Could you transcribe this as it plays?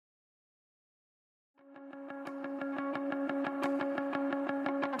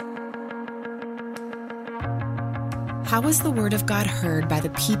How was the word of God heard by the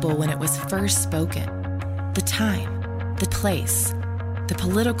people when it was first spoken? The time, the place, the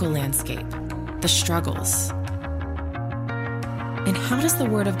political landscape, the struggles. And how does the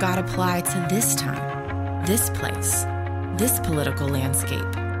word of God apply to this time, this place, this political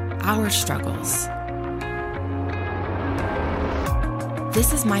landscape, our struggles?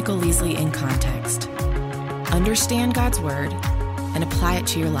 This is Michael Leasley in Context. Understand God's word and apply it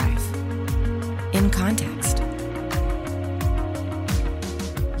to your life. In Context.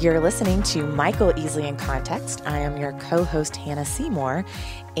 You're listening to Michael Easley in Context. I am your co-host, Hannah Seymour,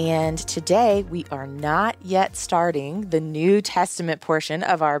 and today we are not yet starting the New Testament portion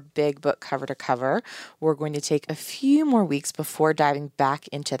of our big book cover to cover. We're going to take a few more weeks before diving back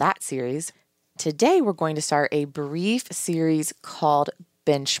into that series. Today we're going to start a brief series called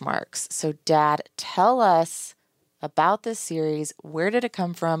Benchmarks. So Dad, tell us about this series. Where did it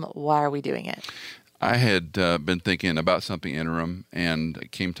come from? Why are we doing it? I had been thinking about something interim, and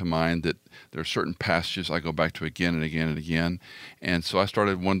it came to mind that there are certain passages I go back to again and again and again. And so I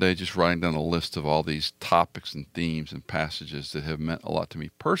started one day just writing down a list of all these topics and themes and passages that have meant a lot to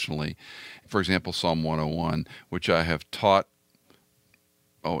me personally. For example, Psalm 101, which I have taught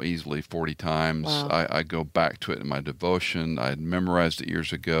easily 40 times. Wow. I go back to it in my devotion. I had memorized it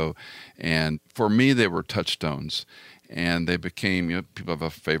years ago. And for me, they were touchstones. And they became, people have a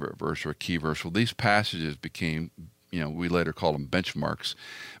favorite verse or a key verse. Well, these passages became, we later called them benchmarks.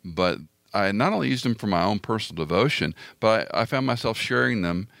 But I not only used them for my own personal devotion, but I found myself sharing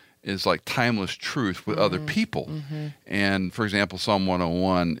them as like timeless truth with other people. Mm-hmm. And for example, Psalm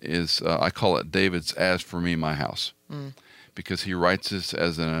 101 is, I call it David's As For Me, My House. Because he writes this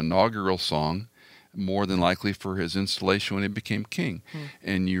as an inaugural song, more than likely for his installation when he became king.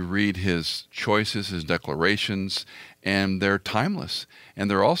 And you read his choices, his declarations, and they're timeless. And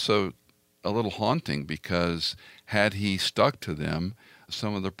they're also a little haunting because had he stuck to them,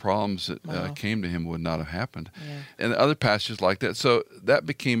 some of the problems that came to him would not have happened. Yeah. And other passages like that. So that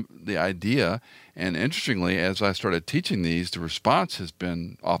became the idea. And interestingly, as I started teaching these, the response has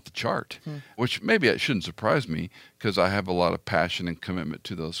been off the chart, which maybe it shouldn't surprise me because I have a lot of passion and commitment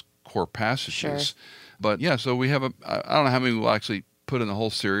to those core passages. Sure. But yeah, so we have I don't know how many we'll actually put in the whole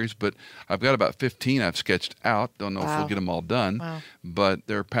series, but I've got about 15 I've sketched out. Don't know if we'll get them all done. Wow. But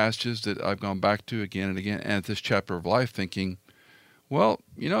there are passages that I've gone back to again and again. And at this chapter of life thinking, well,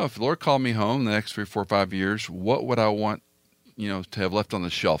 if the Lord called me home the next 3, 4, 5 years, what would I want, to have left on the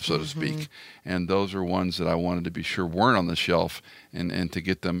shelf, so to speak? And those are ones that I wanted to be sure weren't on the shelf and to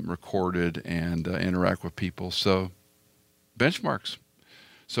get them recorded and interact with people. So benchmarks.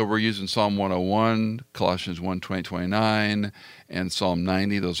 So we're using Psalm 101, Colossians 1, 20, 29, and Psalm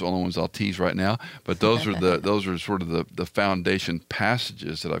 90. Those are the only ones I'll tease right now. But those are sort of the foundation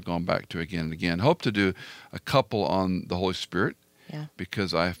passages that I've gone back to again and again. Hope to do a couple on the Holy Spirit. Yeah.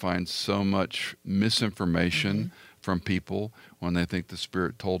 Because I find so much misinformation from people when they think the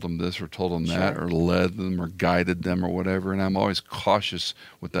Spirit told them this or told them that or led them or guided them or whatever. And I'm always cautious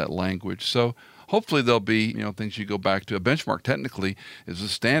with that language. So hopefully there'll be, things you go back to. A benchmark technically is a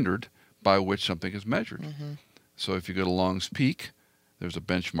standard by which something is measured. So if you go to Long's Peak, there's a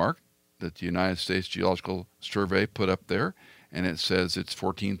benchmark that the United States Geological Survey put up there. And it says it's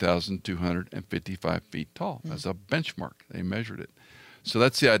 14,255 feet tall. That's a benchmark. They measured it. So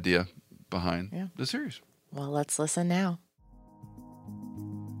that's the idea behind the series. Well, let's listen now.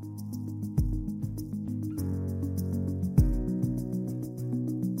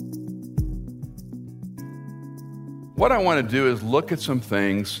 What I want to do is look at some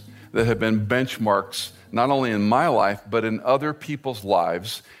things that have been benchmarks, not only in my life, but in other people's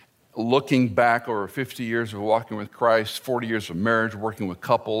lives, looking back over 50 years of walking with Christ, 40 years of marriage, working with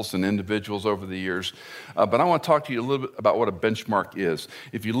couples and individuals over the years. But I want to talk to you a little bit about what a benchmark is.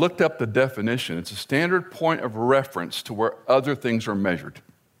 If you looked up the definition, it's a standard point of reference to where other things are measured.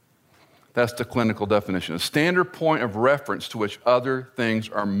 That's the clinical definition, a standard point of reference to which other things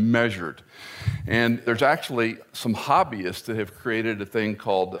are measured. And there's actually some hobbyists that have created a thing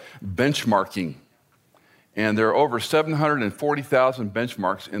called benchmarking. And there are over 740,000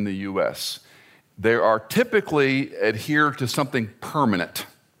 benchmarks in the U.S. They are typically adhere to something permanent.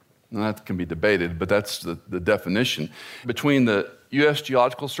 Now, that can be debated, but that's the definition. Between the U.S.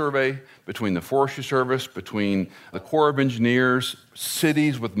 Geological Survey, between the Forestry Service, between the Corps of Engineers,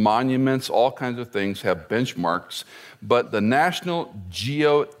 cities with monuments, all kinds of things have benchmarks. But the National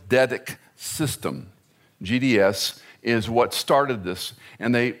Geodetic System, GDS, is what started this.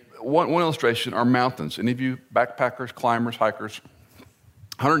 And one illustration are mountains. Any of you backpackers, climbers, hikers?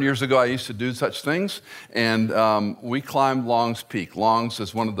 100 years ago, I used to do such things, and we climbed Long's Peak. Long's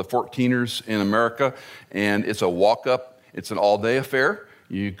is one of the 14ers in America, and it's a walk-up. It's an all-day affair.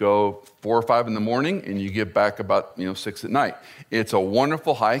 You go 4 or 5 in the morning, and you get back about 6 at night. It's a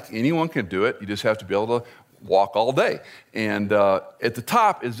wonderful hike. Anyone can do it. You just have to be able to walk all day. And at the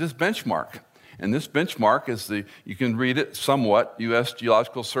top is this benchmark. And this benchmark is you can read it somewhat, U.S.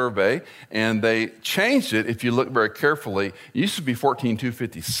 Geological Survey, and they changed it, if you look very carefully. It used to be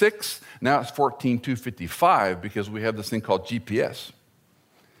 14,256, now it's 14,255 because we have this thing called GPS.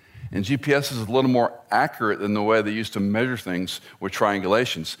 And GPS is a little more accurate than the way they used to measure things with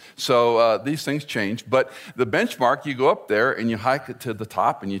triangulations. So these things changed. But the benchmark, you go up there and you hike it to the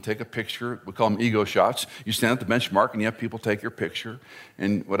top and you take a picture. We call them ego shots. You stand at the benchmark and you have people take your picture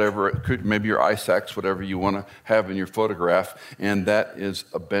and whatever, it could, maybe your ISACs, whatever you want to have in your photograph. And that is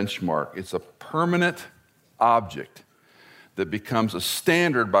a benchmark. It's a permanent object that becomes a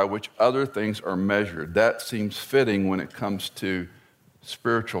standard by which other things are measured. That seems fitting when it comes to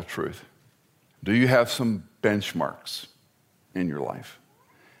spiritual truth. Do you have some benchmarks in your life?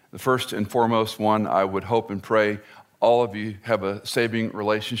 The first and foremost one, I would hope and pray all of you have a saving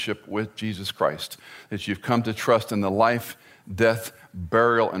relationship with Jesus Christ, that you've come to trust in the life, death,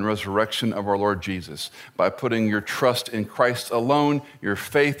 burial, and resurrection of our Lord Jesus. By putting your trust in Christ alone, your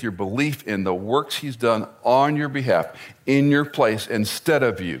faith, your belief in the works he's done on your behalf, in your place, instead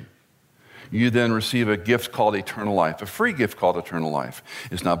of you, you then receive a gift called eternal life, a free gift called eternal life.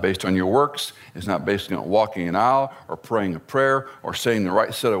 It's not based on your works. It's not based on walking an aisle or praying a prayer or saying the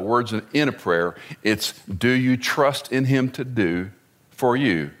right set of words in a prayer. It's, do you trust in him to do for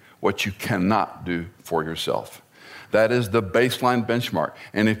you what you cannot do for yourself? That is the baseline benchmark.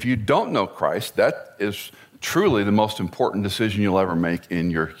 And if you don't know Christ, that is truly the most important decision you'll ever make in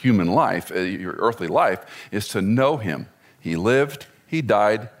your human life, your earthly life, is to know him. He lived, he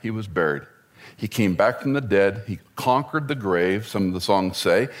died, he was buried. He came back from the dead. He conquered the grave, some of the songs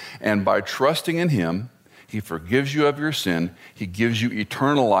say. And by trusting in him, he forgives you of your sin. He gives you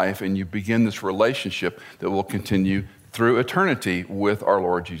eternal life, and you begin this relationship that will continue through eternity with our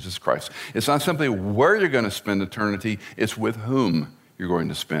Lord Jesus Christ. It's not simply where you're going to spend eternity. It's with whom you're going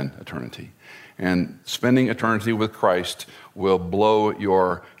to spend eternity. And spending eternity with Christ will blow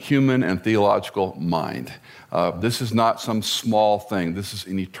your human and theological mind. This is not some small thing. This is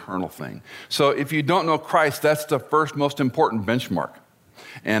an eternal thing. So if you don't know Christ, that's the first most important benchmark.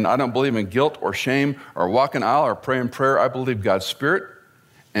 And I don't believe in guilt or shame or walk an aisle or praying prayer. I believe God's Spirit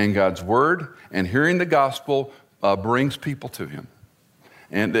and God's Word and hearing the gospel brings people to him.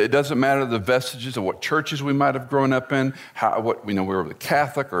 And it doesn't matter the vestiges of what churches we might have grown up in, we were the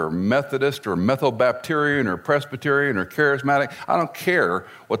Catholic or Methodist or Methobaptirian or Presbyterian or Charismatic. I don't care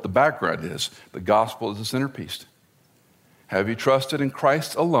what the background is. The gospel is the centerpiece. Have you trusted in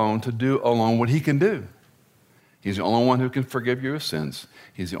Christ alone to do alone what he can do? He's the only one who can forgive your sins.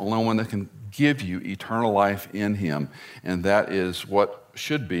 He's the only one that can give you eternal life in him. And that is what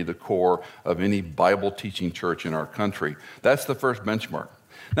should be the core of any Bible-teaching church in our country. That's the first benchmark.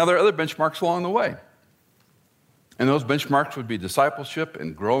 Now, there are other benchmarks along the way. And those benchmarks would be discipleship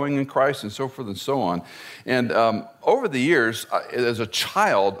and growing in Christ and so forth and so on. And over the years, as a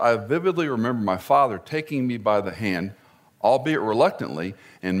child, I vividly remember my father taking me by the hand, albeit reluctantly,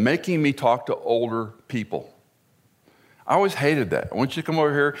 and making me talk to older people. I always hated that. I want you to come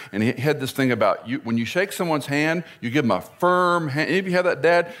over here, and he had this thing about when you shake someone's hand, you give them a firm hand. Any of you have that,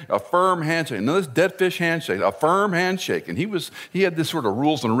 Dad? A firm handshake. Now this dead fish handshake, a firm handshake. And he had this sort of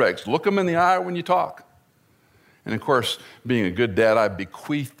rules and regs. Look them in the eye when you talk. And of course, being a good dad, I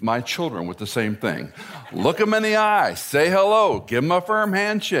bequeathed my children with the same thing. Look them in the eye, say hello, give them a firm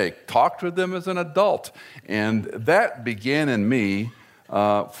handshake, talk to them as an adult. And that began in me,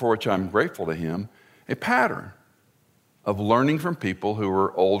 for which I'm grateful to him, a pattern of learning from people who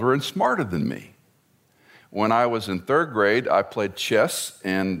were older and smarter than me. When I was in third grade, I played chess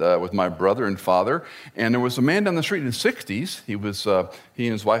and with my brother and father, and there was a man down the street in his 60s. He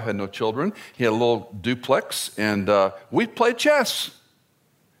and his wife had no children. He had a little duplex, and we played chess.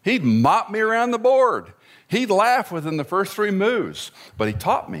 He'd mop me around the board. He'd laugh within the first 3 moves, but he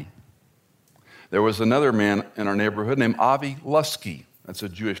taught me. There was another man in our neighborhood named Avi Lusky. That's a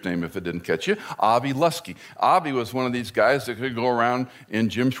Jewish name if it didn't catch you. Avi Lusky. Avi was one of these guys that could go around in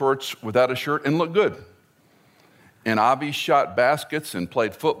gym shorts without a shirt and look good. And Avi shot baskets and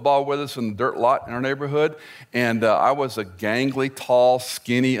played football with us in the dirt lot in our neighborhood. And I was a gangly, tall,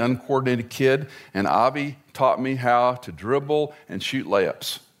 skinny, uncoordinated kid. And Avi taught me how to dribble and shoot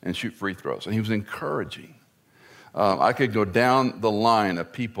layups and shoot free throws. And he was encouraging. I could go down the line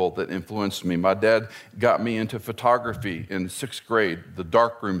of people that influenced me. My dad got me into photography in 6th grade, the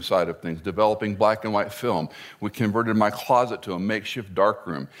darkroom side of things, developing black and white film. We converted my closet to a makeshift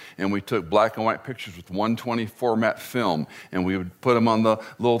darkroom, and we took black and white pictures with 120 format film, and we would put them on the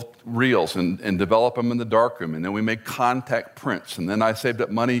little reels and develop them in the darkroom. And then we made contact prints, and then I saved up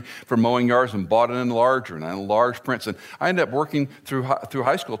money for mowing yards and bought an enlarger, and I enlarged prints. And I ended up working through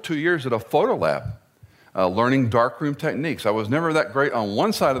high school 2 years at a photo lab. Learning darkroom techniques. I was never that great on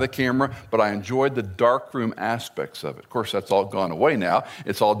one side of the camera, but I enjoyed the darkroom aspects of it. Of course, that's all gone away now.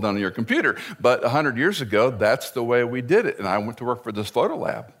 It's all done on your computer. But 100 years ago, that's the way we did it. And I went to work for this photo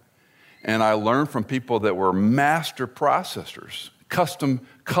lab. And I learned from people that were master processors, custom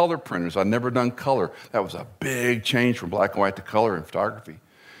color printers. I'd never done color. That was a big change from black and white to color in photography.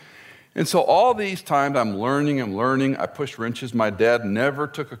 And so all these times I'm learning. I pushed wrenches. My dad never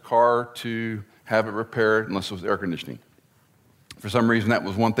took a car to have it repaired unless it was air conditioning. For some reason, that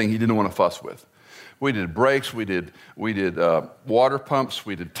was one thing he didn't want to fuss with. We did brakes, we did water pumps,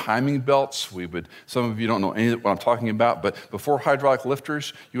 we did timing belts. Some of you don't know any of what I'm talking about, but before hydraulic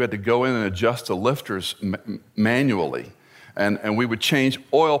lifters, you had to go in and adjust the lifters manually. And we would change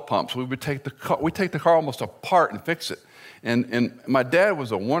oil pumps. We'd take the car almost apart and fix it. And my dad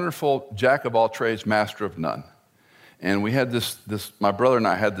was a wonderful jack of all trades, master of none. And we had this, my brother and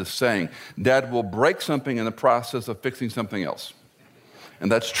I had this saying, Dad will break something in the process of fixing something else.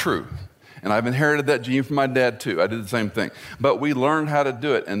 And that's true. And I've inherited that gene from my dad too. I did the same thing. But we learned how to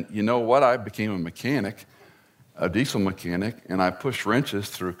do it. And you know what? I became a mechanic, a diesel mechanic, and I pushed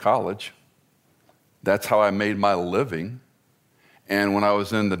wrenches through college. That's how I made my living. And when I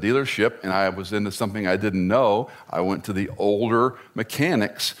was in the dealership and I was into something I didn't know, I went to the older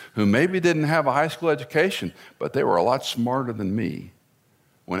mechanics who maybe didn't have a high school education, but they were a lot smarter than me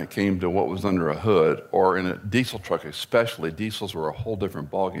when it came to what was under a hood, or in a diesel truck especially. Diesels were a whole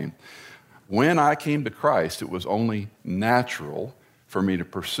different ballgame. When I came to Christ, it was only natural for me to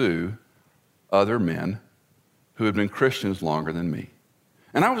pursue other men who had been Christians longer than me.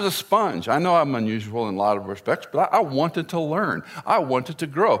 And I was a sponge. I know I'm unusual in a lot of respects, but I wanted to learn. I wanted to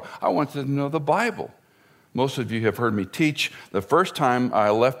grow. I wanted to know the Bible. Most of you have heard me teach. The first time I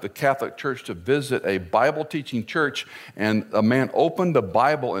left the Catholic Church to visit a Bible-teaching church, and a man opened the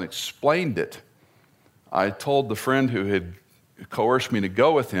Bible and explained it, I told the friend who had coerced me to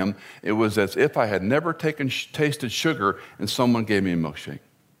go with him, it was as if I had never tasted sugar and someone gave me a milkshake.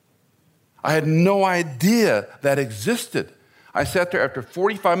 I had no idea that existed. I sat there after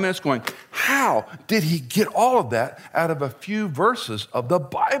 45 minutes going, how did he get all of that out of a few verses of the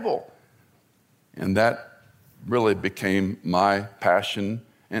Bible? And that really became my passion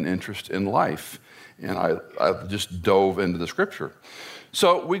and interest in life. And I just dove into the scripture.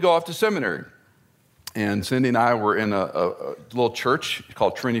 So we go off to seminary. And Cindy and I were in a little church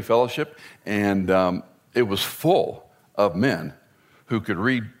called Trinity Fellowship, and it was full of men who could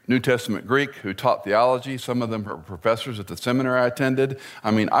read New Testament Greek, who taught theology. Some of them were professors at the seminary I attended.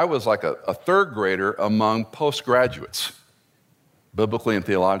 I mean, I was like a third grader among postgraduates, biblically and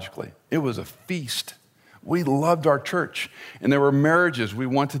theologically. It was a feast. We loved our church. And there were marriages we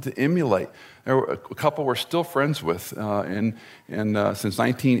wanted to emulate. There were a couple we're still friends with since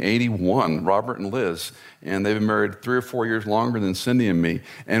 1981, Robert and Liz. And they've been married 3 or 4 years longer than Cindy and me.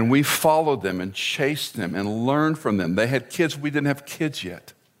 And we followed them and chased them and learned from them. They had kids. We didn't have kids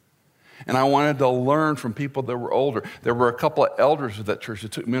yet. And I wanted to learn from people that were older. There were a couple of elders of that church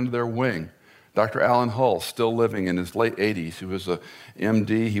that took me under their wing. Dr. Alan Hull, still living in his late 80s. He was a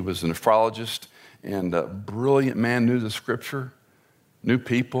MD. He was a nephrologist and a brilliant man, knew the scripture, knew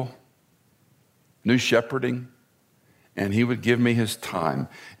people, knew shepherding, and he would give me his time.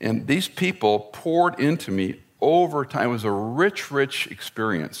 And these people poured into me over time. It was a rich, rich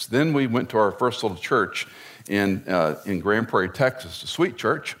experience. Then we went to our first little church in Grand Prairie, Texas, a sweet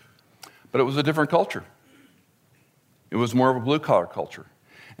church, but it was a different culture. It was more of a blue-collar culture.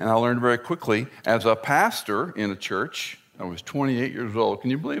 And I learned very quickly, as a pastor in a church, I was 28 years old. Can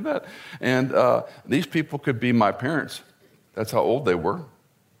you believe that? And these people could be my parents. That's how old they were.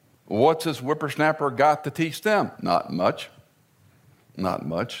 What's this whippersnapper got to teach them? Not much. Not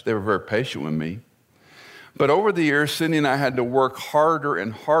much. They were very patient with me. But over the years, Cindy and I had to work harder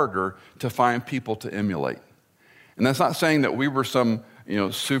and harder to find people to emulate. And that's not saying that we were some,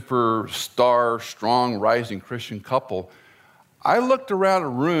 superstar, strong, rising Christian couple. I looked around a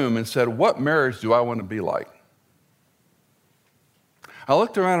room and said, what marriage do I want to be like? I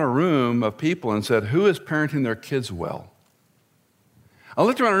looked around a room of people and said, who is parenting their kids well? I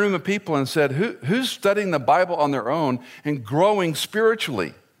looked around a room of people and said, who's studying the Bible on their own and growing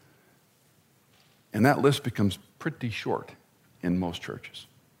spiritually? And that list becomes pretty short in most churches.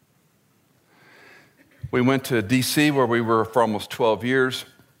 We went to D.C. where we were for almost 12 years,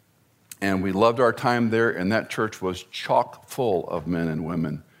 and we loved our time there, and that church was chock full of men and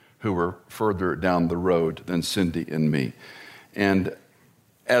women who were further down the road than Cindy and me. And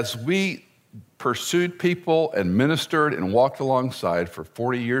as we pursued people and ministered and walked alongside for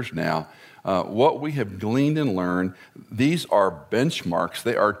 40 years now, what we have gleaned and learned, these are benchmarks.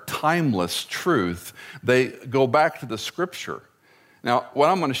 They are timeless truth. They go back to the Scripture. Now, what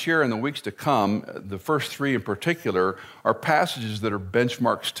I'm going to share in the weeks to come, the first three in particular, are passages that are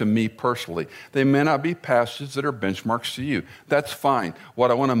benchmarks to me personally. They may not be passages that are benchmarks to you. That's fine. What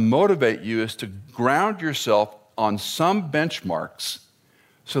I want to motivate you is to ground yourself on some benchmarks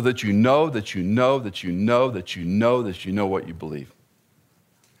so that you know that you know that you know that you know that you know what you believe.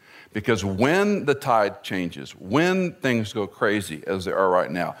 Because when the tide changes, when things go crazy as they are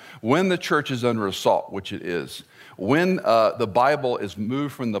right now, when the church is under assault, which it is, when the Bible is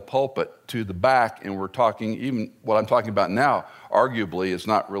moved from the pulpit to the back, and we're talking, even what I'm talking about now, arguably is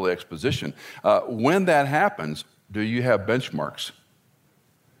not really exposition. When that happens, do you have benchmarks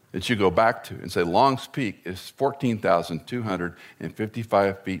that you go back to and say, Long's Peak is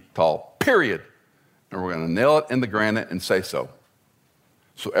 14,255 feet tall, period. And we're going to nail it in the granite and say so.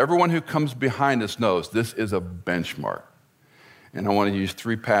 So everyone who comes behind us knows this is a benchmark. And I want to use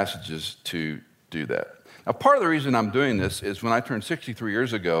three passages to do that. Now, part of the reason I'm doing this is when I turned 63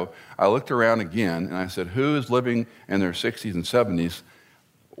 years ago, I looked around again and I said, who is living in their 60s and 70s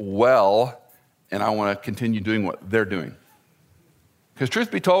well, and I want to continue doing what they're doing? Because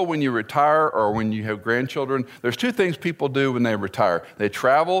truth be told, when you retire or when you have grandchildren, there's two things people do when they retire. They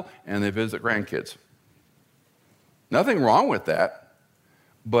travel and they visit grandkids. Nothing wrong with that.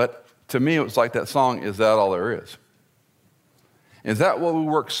 But to me, it was like that song, Is That All There Is? Is that what we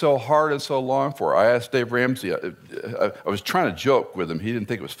worked so hard and so long for? I asked Dave Ramsey, I was trying to joke with him. He didn't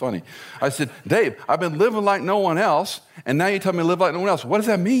think it was funny. I said, Dave, I've been living like no one else, and now you tell me to live like no one else. What does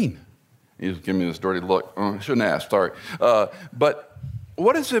that mean? He was giving me this dirty look. Oh, I shouldn't ask, sorry. But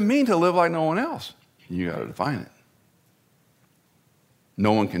what does it mean to live like no one else? You got to define it.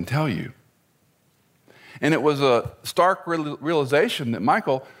 No one can tell you. And it was a stark realization that,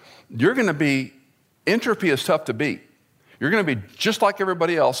 Michael, you're going to be, entropy is tough to beat. You're going to be just like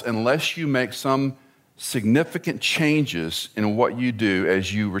everybody else unless you make some significant changes in what you do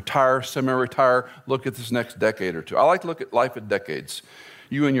as you retire, semi-retire, look at this next decade or two. I like to look at life at decades.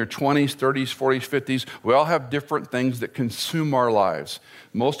 You in your 20s, 30s, 40s, 50s, we all have different things that consume our lives.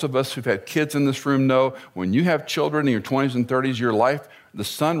 Most of us who've had kids in this room know when you have children in your 20s and 30s, your life, the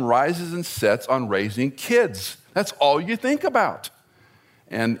sun rises and sets on raising kids. That's all you think about.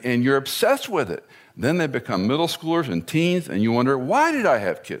 And you're obsessed with it. Then they become middle schoolers and teens, and you wonder, why did I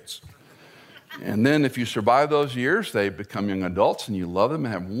have kids? And then if you survive those years, they become young adults, and you love them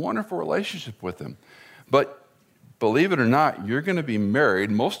and have a wonderful relationship with them. But believe it or not, you're going to be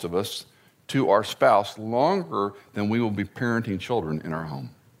married, most of us, to our spouse longer than we will be parenting children in our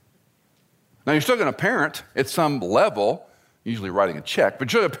home. Now, you're still going to parent at some level, usually writing a check,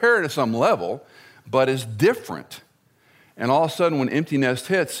 but you're going to parent at some level, but it's different. And all of a sudden, when empty nest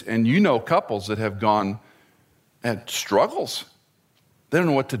hits, and you know couples that have had struggles, they don't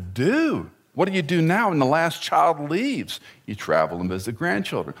know what to do. What do you do now when the last child leaves? You travel and visit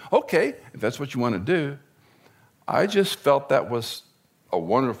grandchildren. Okay, if that's what you want to do. I just felt that was a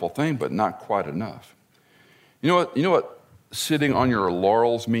wonderful thing, but not quite enough. You know what sitting on your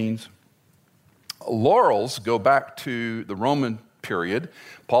laurels means? Laurels go back to the Roman period.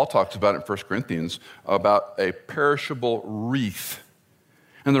 Paul talks about it in 1 Corinthians, about a perishable wreath.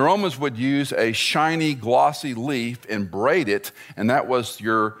 And the Romans would use a shiny, glossy leaf and braid it, and that was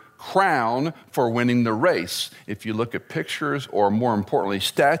your crown for winning the race. If you look at pictures, or more importantly,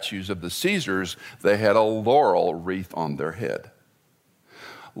 statues of the Caesars, they had a laurel wreath on their head.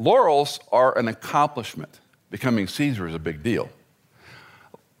 Laurels are an accomplishment. Becoming Caesar is a big deal.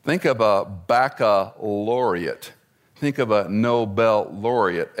 Think of a baccalaureate. Think of a Nobel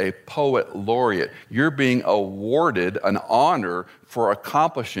laureate, a poet laureate. You're being awarded an honor for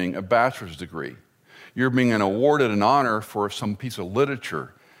accomplishing a bachelor's degree. You're being awarded an honor for some piece of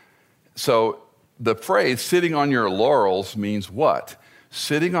literature. So the phrase sitting on your laurels means what?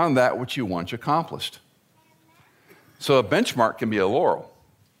 Sitting on that which you once accomplished. So a benchmark can be a laurel.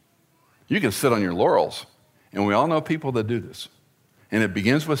 You can sit on your laurels. And we all know people that do this. And it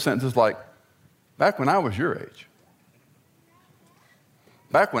begins with sentences like, back when I was your age.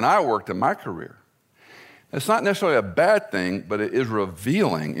 Back when I worked in my career. It's not necessarily a bad thing, but it is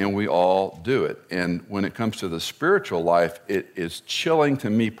revealing, and we all do it. And when it comes to the spiritual life, it is chilling to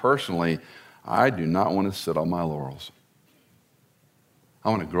me personally. I do not want to sit on my laurels. I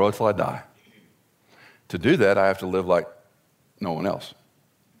want to grow till I die. To do that, I have to live like no one else.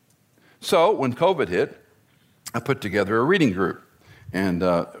 So when COVID hit, I put together a reading group. And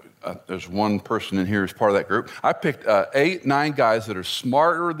there's one person in here who's part of that group. I picked 8, 9 guys that are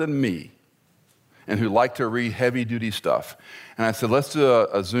smarter than me and who like to read heavy-duty stuff. And I said, let's do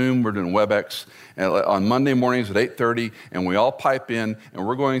a Zoom. We're doing WebEx on Monday mornings at 8:30, and we all pipe in, and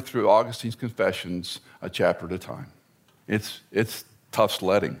we're going through Augustine's Confessions a chapter at a time. It's tough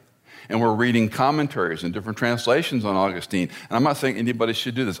sledding. And we're reading commentaries and different translations on Augustine. And I'm not saying anybody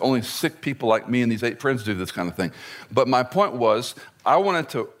should do this. Only sick people like me and these 8 friends do this kind of thing. But my point was, I wanted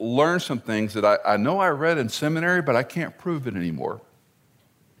to learn some things that I know I read in seminary, but I can't prove it anymore.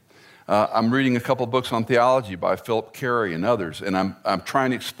 I'm reading a couple books on theology by Philip Carey and others, and I'm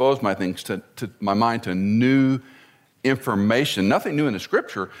trying to expose my things to my mind to new information, nothing new in the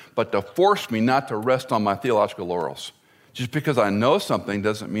Scripture, but to force me not to rest on my theological laurels. Just because I know something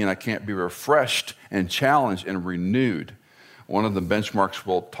doesn't mean I can't be refreshed and challenged and renewed. One of the benchmarks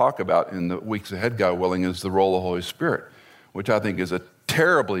we'll talk about in the weeks ahead, God willing, is the role of the Holy Spirit, which I think is a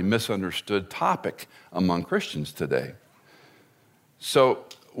terribly misunderstood topic among Christians today. So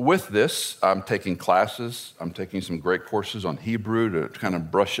with this, I'm taking classes. I'm taking some great courses on Hebrew to kind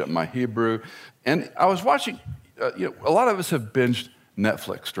of brush up my Hebrew. And I was watching, a lot of us have binged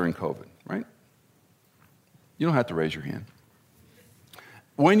Netflix during COVID, right? You don't have to raise your hand.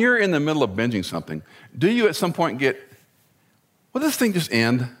 When you're in the middle of binging something, do you at some point get, will this thing just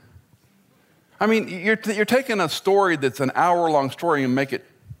end? I mean, you're taking a story that's an hour-long story and make it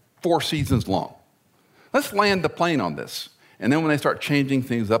 4 seasons long. Let's land the plane on this. And then when they start changing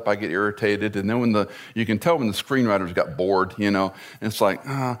things up, I get irritated. And then you can tell when the screenwriters got bored, and it's like,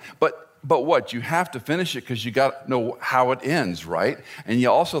 But what? You have to finish it because you got to know how it ends, right? And you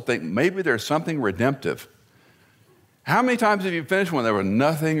also think maybe there's something redemptive. How many times have you finished when there was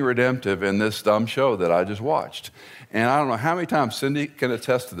nothing redemptive in this dumb show that I just watched? And I don't know how many times Cindy can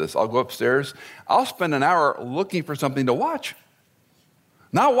attest to this. I'll go upstairs. I'll spend an hour looking for something to watch.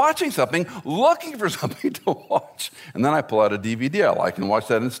 Not watching something, looking for something to watch. And then I pull out a DVD I like and watch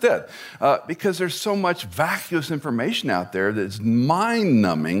that instead. Because there's so much vacuous information out there that's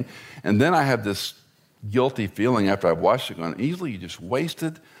mind-numbing. And then I have this guilty feeling after I've watched it going, easily you just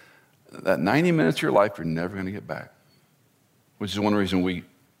wasted that 90 minutes of your life you're never going to get back. Which is one reason we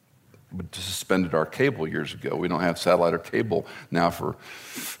suspended our cable years ago. We don't have satellite or cable now for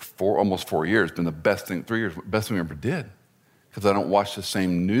almost 4 years. It's been the best thing, 3 years, best thing we ever did. Because I don't watch the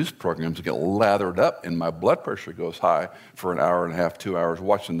same news programs and get lathered up and my blood pressure goes high for an hour and a half, 2 hours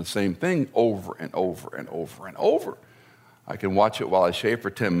watching the same thing over and over and over and over. I can watch it while I shave for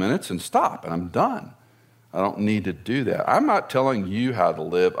 10 minutes and stop and I'm done. I don't need to do that. I'm not telling you how to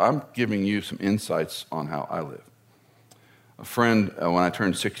live. I'm giving you some insights on how I live. A friend, when I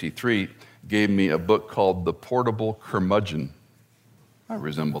turned 63, gave me a book called The Portable Curmudgeon. I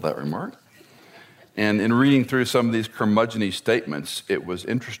resemble that remark. And in reading through some of these curmudgeon-y statements, it was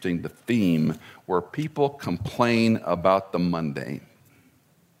interesting, the theme, where people complain about the mundane.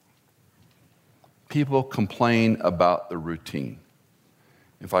 People complain about the routine.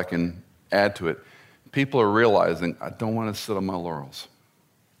 If I can add to it, people are realizing, I don't want to sit on my laurels.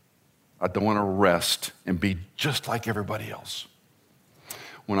 I don't want to rest and be just like everybody else.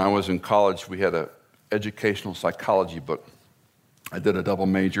 When I was in college, we had an educational psychology book. I did a double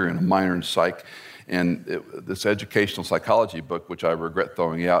major and a minor in psych. And this educational psychology book, which I regret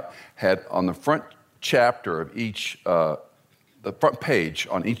throwing out, had on the front chapter of the front page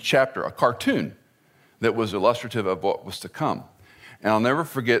on each chapter, a cartoon that was illustrative of what was to come. And I'll never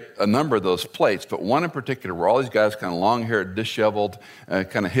forget a number of those plates, but one in particular where all these guys kind of long-haired, disheveled,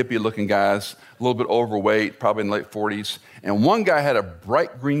 kind of hippie-looking guys, a little bit overweight, probably in the late 40s, and one guy had a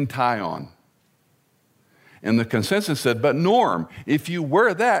bright green tie on. And the consensus said, but Norm, if you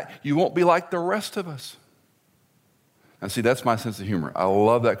wear that, you won't be like the rest of us. Now see, that's my sense of humor. I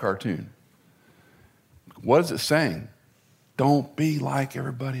love that cartoon. What is it saying? Don't be like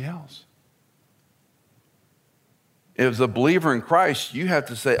everybody else. As a believer in Christ, you have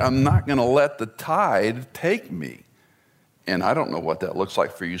to say, I'm not going to let the tide take me. And I don't know what that looks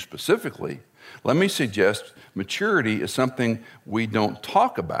like for you specifically. Let me suggest maturity is something we don't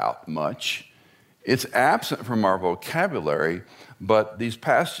talk about much. It's absent from our vocabulary, but these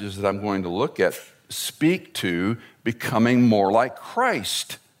passages that I'm going to look at speak to becoming more like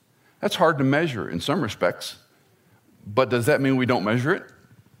Christ. That's hard to measure in some respects, but does that mean we don't measure it?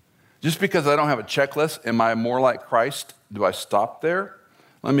 Just because I don't have a checklist, am I more like Christ? Do I stop there?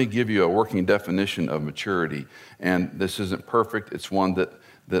 Let me give you a working definition of maturity. And this isn't perfect. It's one that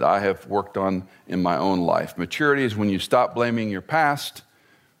that I have worked on in my own life. Maturity is when you stop blaming your past,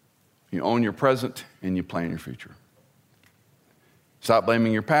 you own your present, and you plan your future. Stop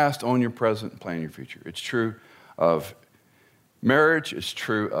blaming your past, own your present, and plan your future. It's true of marriage. It's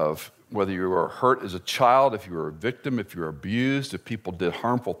true of whether you were hurt as a child, if you were a victim, if you were abused, if people did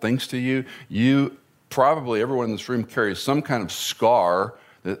harmful things to you. You probably, everyone in this room carries some kind of scar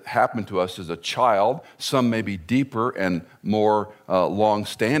that happened to us as a child. Some may be deeper and more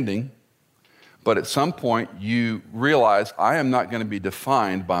long-standing. But at some point, you realize, I am not going to be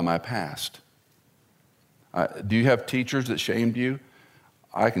defined by my past. Do you have teachers that shamed you?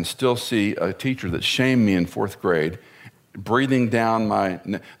 I can still see a teacher that shamed me in 4th grade, breathing down my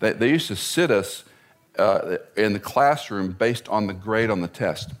neck. They used to sit us in the classroom based on the grade on the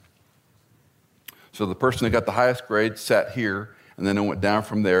test. So the person that got the highest grade sat here, and then it went down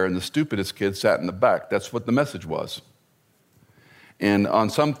from there, and the stupidest kid sat in the back. That's what the message was. And on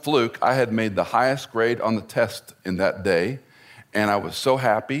some fluke, I had made the highest grade on the test in that day, and I was so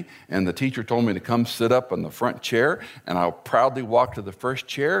happy, and the teacher told me to come sit up on the front chair, and I proudly walked to the first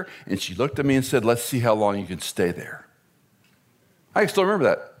chair, and she looked at me and said, let's see how long you can stay there. I can still remember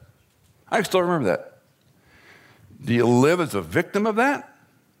that. Do you live as a victim of that?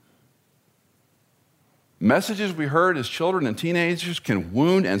 Messages we heard as children and teenagers can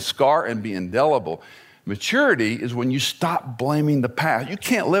wound and scar and be indelible. Maturity is when you stop blaming the past. You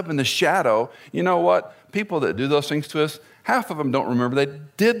can't live in the shadow. You know what? People that do those things to us, half of them don't remember they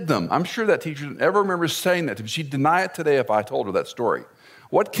did them. I'm sure that teacher didn't ever remember saying that to me. She'd deny it today if I told her that story.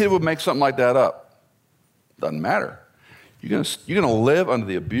 What kid would make something like that up? Doesn't matter. You're going to live under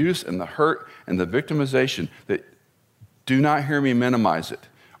the abuse and the hurt and the victimization. That, do not hear me minimize it.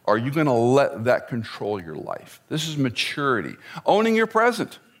 Are you going to let that control your life? This is maturity. Owning your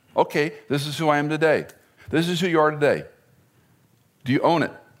present. Okay, this is who I am today. This is who you are today. Do you own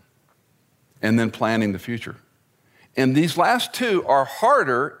it? And then planning the future. And these last two are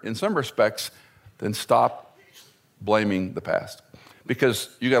harder in some respects than stop blaming the past. Because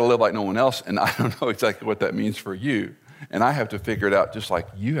you got to live like no one else, and I don't know exactly what that means for you. And I have to figure it out just like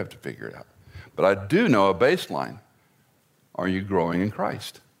you have to figure it out. But I do know a baseline. Are you growing in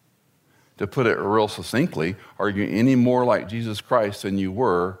Christ? To put it real succinctly, are you any more like Jesus Christ than you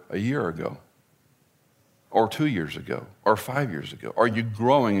were a year ago? Or 2 years ago? Or 5 years ago? Are you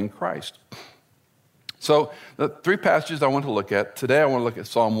growing in Christ? So the 3 passages I want to look at, today I want to look at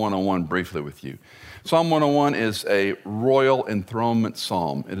Psalm 101 briefly with you. Psalm 101 is a royal enthronement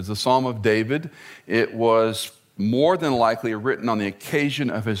psalm. It is a psalm of David. It was more than likely written on the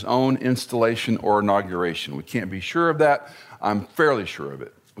occasion of his own installation or inauguration. We can't be sure of that. I'm fairly sure of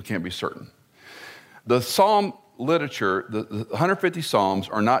it. We can't be certain. The psalm literature, the 150 psalms,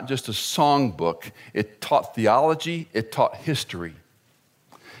 are not just a song book. It taught theology. It taught history.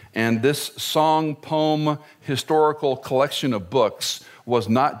 And this song, poem, historical collection of books was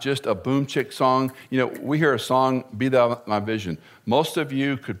not just a boom chick song. You know, we hear a song, Be Thou My Vision. Most of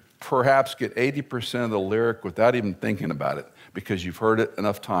you could perhaps get 80% of the lyric without even thinking about it because you've heard it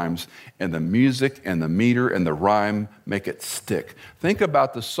enough times, and the music and the meter and the rhyme make it stick. Think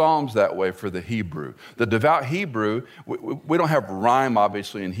about the Psalms that way for the Hebrew. The devout Hebrew, we don't have rhyme,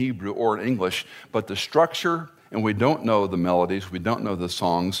 obviously, in Hebrew or in English, but the structure, and we don't know the melodies, we don't know the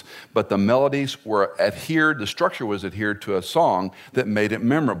songs, but the melodies were adhered, the structure was adhered to a song that made it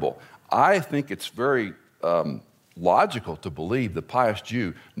memorable. I think it's very logical to believe the pious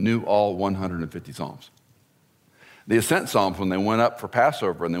Jew knew all 150 Psalms. The Ascent Psalms, when they went up for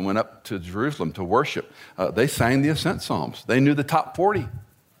Passover and they went up to Jerusalem to worship, they sang the Ascent Psalms. They knew the top 40.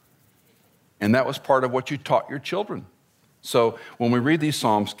 And that was part of what you taught your children. So when we read these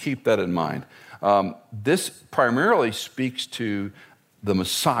Psalms, keep that in mind. This primarily speaks to the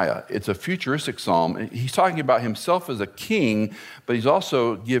Messiah. It's a futuristic psalm. He's talking about himself as a king, but he's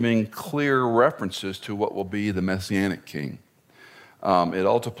also giving clear references to what will be the Messianic king. It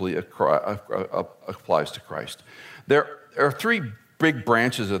ultimately applies to Christ. There are 3 big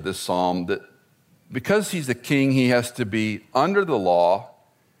branches of this psalm that, because he's a king, he has to be under the law,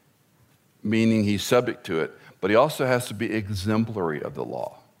 meaning he's subject to it, but he also has to be exemplary of the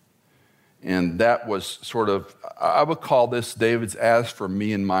law. And that was sort of, I would call this David's as for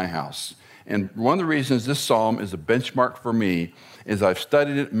me and my house. And one of the reasons this psalm is a benchmark for me is I've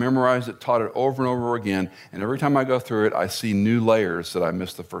studied it, memorized it, taught it over and over again, and every time I go through it, I see new layers that I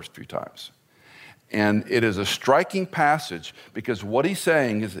missed the first few times. And it is a striking passage because what he's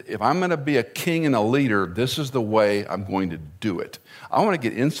saying is if I'm going to be a king and a leader, this is the way I'm going to do it. I want to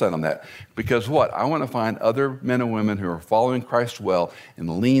get insight on that because what? I want to find other men and women who are following Christ well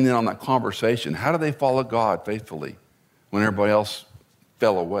and lean in on that conversation. How do they follow God faithfully when everybody else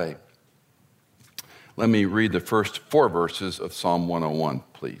fell away. Let me read the first 4 verses of Psalm 101,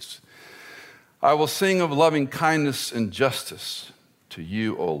 please. I will sing of loving kindness and justice. To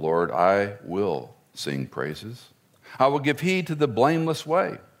you, O Lord, I will sing praises. I will give heed to the blameless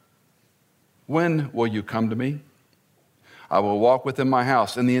way. When will you come to me? I will walk within my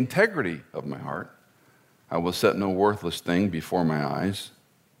house in the integrity of my heart. I will set no worthless thing before my eyes.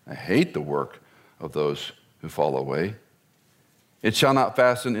 I hate the work of those who fall away. It shall not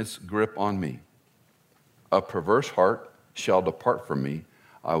fasten its grip on me. A perverse heart shall depart from me.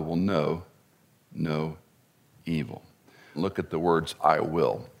 I will know no evil. Look at the words, I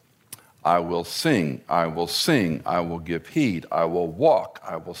will. I will sing, I will sing, I will give heed, I will walk,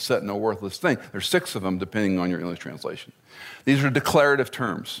 I will set no worthless thing. There's 6 of them depending on your English translation. These are declarative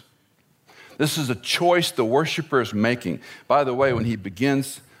terms. This is a choice the worshiper is making. By the way, when he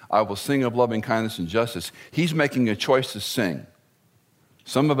begins, I will sing of loving kindness and justice, he's making a choice to sing.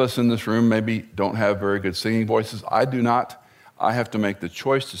 Some of us in this room maybe don't have very good singing voices. I do not. I have to make the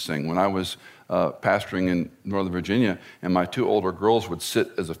choice to sing. When I was pastoring in Northern Virginia, and my 2 older girls would sit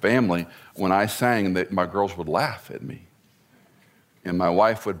as a family, when I sang, my girls would laugh at me. And my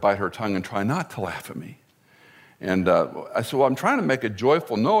wife would bite her tongue and try not to laugh at me. And I said, well, I'm trying to make a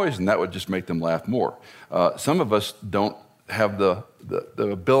joyful noise, and that would just make them laugh more. Some of us don't have the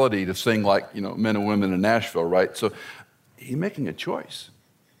ability to sing like, men and women in Nashville, right? So he's making a choice.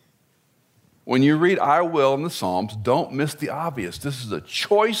 When you read I will in the Psalms, don't miss the obvious. This is a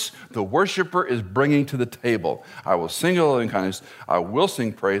choice the worshiper is bringing to the table. I will sing of loving kindness. I will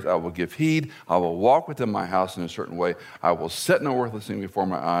sing praise. I will give heed. I will walk within my house in a certain way. I will set no worthless thing before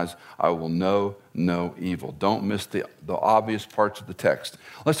my eyes. I will know no evil. Don't miss the obvious parts of the text.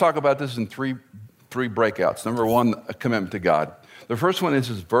 Let's talk about this in three breakouts. Number 1, a commitment to God. The first one is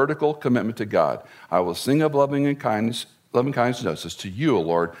his vertical commitment to God. I will sing of loving kindness and justice. To you, O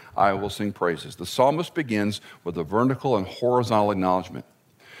Lord, I will sing praises. The psalmist begins with a vertical and horizontal acknowledgement.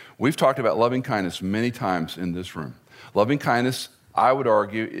 We've talked about loving kindness many times in this room. Loving kindness, I would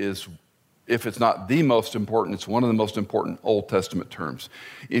argue, is, if it's not the most important, it's one of the most important Old Testament terms.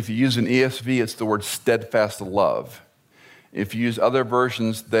 If you use an ESV, it's the word steadfast love. If you use other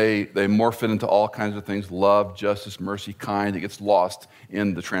versions, they morph it into all kinds of things: love, justice, mercy, kind. It gets lost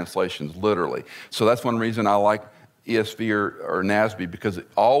in the translations, literally. So that's one reason I like ESV or NASB, because it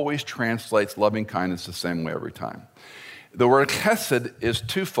always translates loving kindness the same way every time. The word chesed is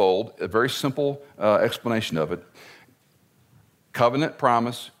twofold, a very simple explanation of it. Covenant,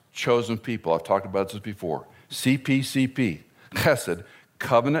 promise, chosen people. I've talked about this before. CPCP, chesed,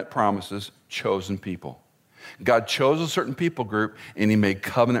 covenant promises, chosen people. God chose a certain people group and he made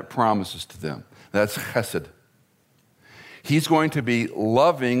covenant promises to them. That's chesed. He's going to be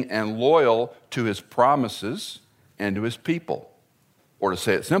loving and loyal to his promises and to his people. Or to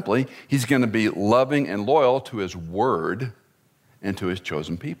say it simply, he's going to be loving and loyal to his word and to his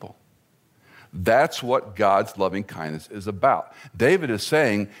chosen people. That's what God's loving kindness is about. David is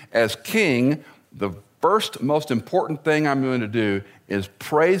saying, as king, the first most important thing I'm going to do is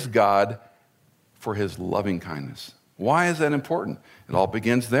praise God for his loving kindness. Why is that important? It all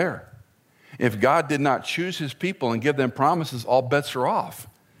begins there. If God did not choose his people and give them promises, all bets are off.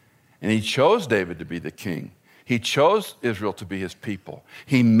 And he chose David to be the king. He chose Israel to be his people.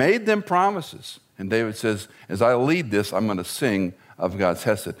 He made them promises. And David says, as I lead this, I'm going to sing of God's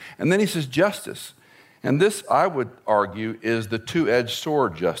hesed. And then he says justice. And this, I would argue, is the two-edged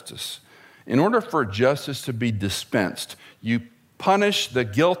sword justice. In order for justice to be dispensed, you punish the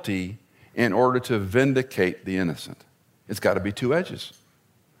guilty in order to vindicate the innocent. It's got to be 2 edges.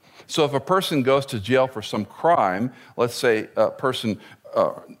 So if a person goes to jail for some crime, let's say a person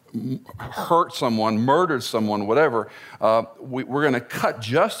hurt someone, murdered someone, whatever, we're going to cut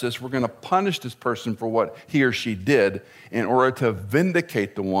justice. We're going to punish this person for what he or she did in order to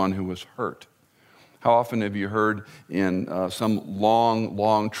vindicate the one who was hurt. How often have you heard in some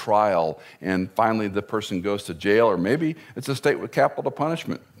long trial, and finally the person goes to jail, or maybe it's a state with capital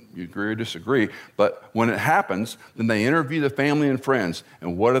punishment. You agree or disagree, but when it happens, then they interview the family and friends,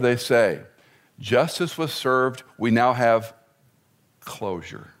 and what do they say? Justice was served. We now have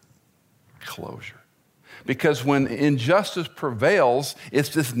closure. Because when injustice prevails, it's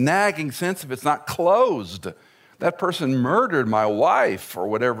this nagging sense of it's not closed. That person murdered my wife or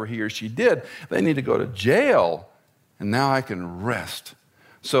whatever he or she did. They need to go to jail, and now I can rest.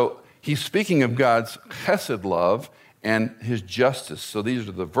 So he's speaking of God's chesed love and his justice. So these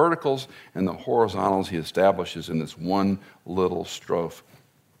are the verticals and the horizontals he establishes in this one little strophe.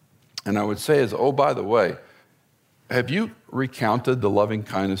 And I would say oh, by the way, have you recounted the loving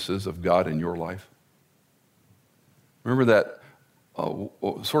kindnesses of God in your life? Remember that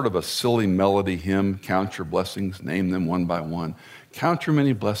sort of a silly melody hymn, count your blessings, name them one by one. Count your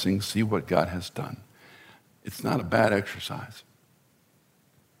many blessings, see what God has done. It's not a bad exercise.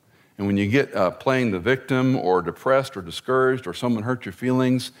 And when you get playing the victim or depressed or discouraged or someone hurt your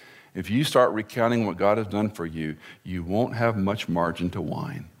feelings, if you start recounting what God has done for you, you won't have much margin to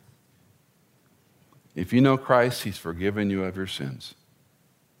whine. If you know Christ, he's forgiven you of your sins.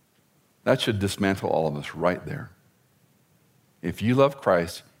 That should dismantle all of us right there. If you love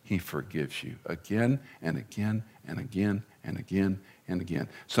Christ, he forgives you again and again and again and again and again.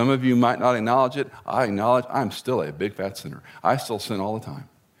 Some of you might not acknowledge it. I acknowledge I'm still a big fat sinner. I still sin all the time.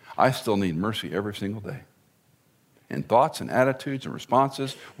 I still need mercy every single day. In thoughts and attitudes and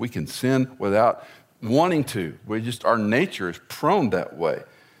responses, we can sin without wanting to. Our nature is prone that way.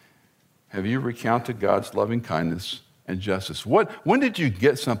 Have you recounted God's loving kindness and justice? When did you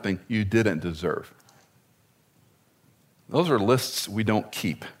get something you didn't deserve? Those are lists we don't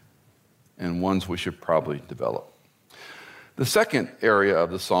keep and ones we should probably develop. The second area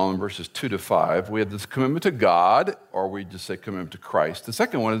of the psalm, verses 2 to 5, we have this commitment to God, or we just say commitment to Christ. The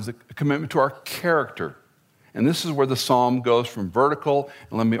second one is a commitment to our character. And this is where the psalm goes from vertical,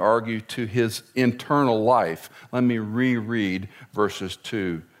 and let me argue, to his internal life. Let me reread verses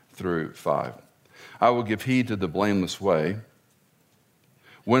 2 through 5. I will give heed to the blameless way.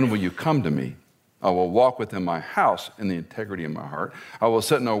 When will you come to me? I will walk within my house in the integrity of my heart. I will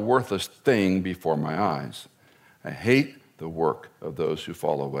set no worthless thing before my eyes. I hate the work of those who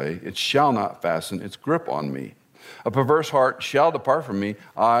fall away. It shall not fasten its grip on me. A perverse heart shall depart from me.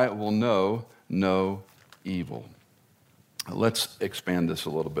 I will know no evil. Let's expand this a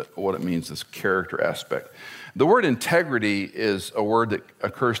little bit, what it means, this character aspect. The word integrity is a word that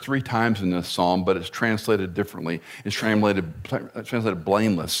occurs 3 times in this psalm, but it's translated differently. It's translated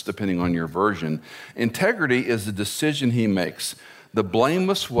blameless, depending on your version. Integrity is the decision he makes. The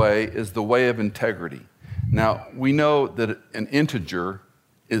blameless way is the way of integrity. Now, we know that an integer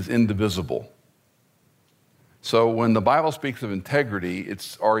is indivisible. So when the Bible speaks of integrity,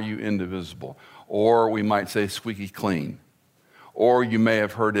 it's are you indivisible? Or we might say squeaky clean. Or you may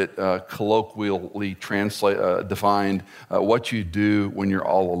have heard it colloquially defined, what you do when you're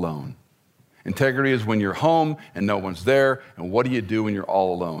all alone. Integrity is when you're home and no one's there, and what do you do when you're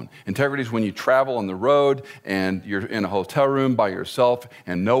all alone? Integrity is when you travel on the road and you're in a hotel room by yourself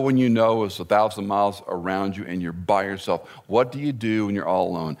and no one you know is 1,000 miles around you and you're by yourself. What do you do when you're all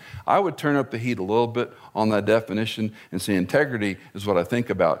alone? I would turn up the heat a little bit on that definition and say integrity is what I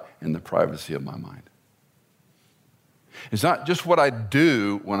think about in the privacy of my mind. It's not just what I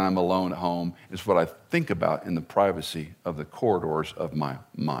do when I'm alone at home, it's what I think about in the privacy of the corridors of my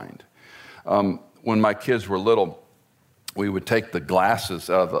mind. When my kids were little, we would take the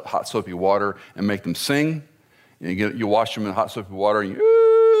glasses out of the hot soapy water and make them sing. You wash them in hot soapy water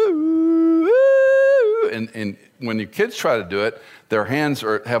and and when your kids try to do it, their hands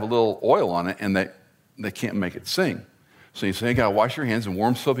have a little oil on it and they can't make it sing. So you say, you gotta wash your hands in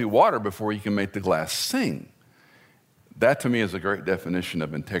warm soapy water before you can make the glass sing. That to me is a great definition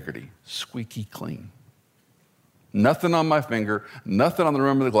of integrity, squeaky clean. Nothing on my finger, nothing on the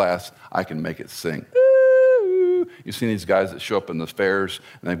rim of the glass, I can make it sing. Ooh. You've seen these guys that show up in the fairs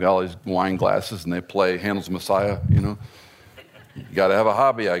and they've got all these wine glasses and they play Handel's Messiah, You got to have a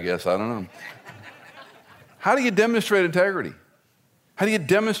hobby, I guess, I don't know. How do you demonstrate integrity? How do you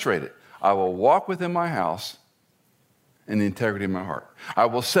demonstrate it? I will walk within my house in the integrity of my heart. I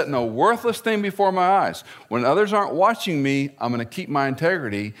will set no worthless thing before my eyes. When others aren't watching me, I'm going to keep my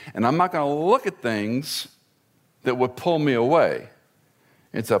integrity and I'm not going to look at things that would pull me away.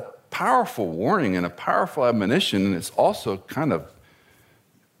 It's a powerful warning and a powerful admonition, and it's also kind of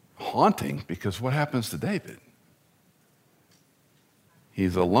haunting because what happens to David?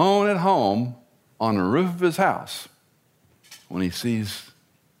 He's alone at home on the roof of his house when he sees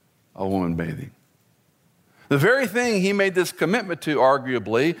a woman bathing. The very thing he made this commitment to,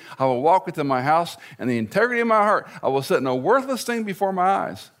 arguably, I will walk within my house and the integrity of my heart. I will set no worthless thing before my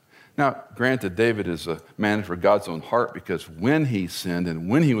eyes. Now, granted, David is a man for God's own heart because when he sinned and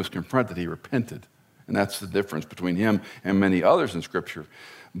when he was confronted, he repented. And that's the difference between him and many others in Scripture.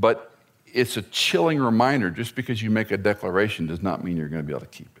 But it's a chilling reminder, just because you make a declaration does not mean you're going to be able to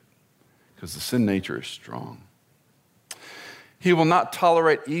keep it. Because the sin nature is strong. He will not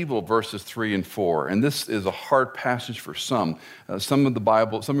tolerate evil, verses 3 and 4. And this is a hard passage for some. Some of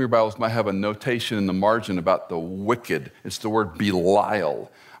your Bibles might have a notation in the margin about the wicked. It's the word Belial.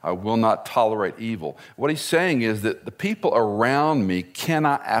 I will not tolerate evil. What he's saying is that the people around me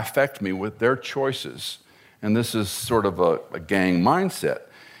cannot affect me with their choices. And this is sort of a gang mindset.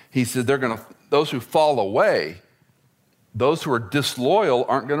 He said those who fall away Those who are disloyal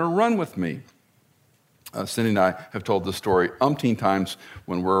aren't going to run with me. Cindy and I have told this story umpteen times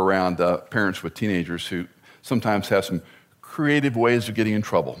when we're around parents with teenagers who sometimes have some creative ways of getting in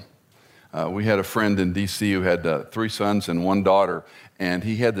trouble. We had a friend in D.C. who had 3 sons and 1 daughter, and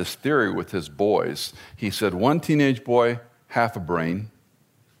he had this theory with his boys. He said 1 teenage boy, half a brain,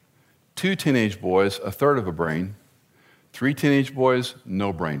 2 teenage boys, a third of a brain, 3 teenage boys,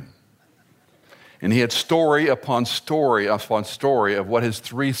 no brain. And he had story upon story upon story of what his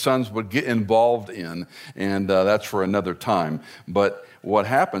 3 sons would get involved in, and that's for another time. But what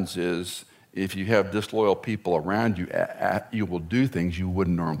happens is, if you have disloyal people around you, you will do things you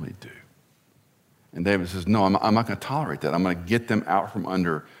wouldn't normally do. And David says, no, I'm not going to tolerate that. I'm going to get them out from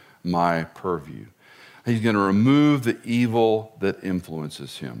under my purview. He's going to remove the evil that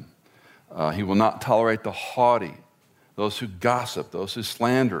influences him. He will not tolerate the haughty, those who gossip, those who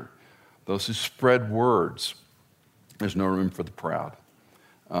slander, those who spread words. There's no room for the proud.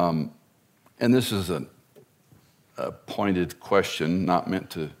 And this is a pointed question, not meant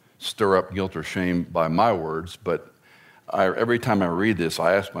to stir up guilt or shame by my words, but every time I read this,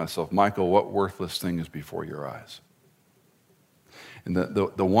 I ask myself, Michael, what worthless thing is before your eyes? And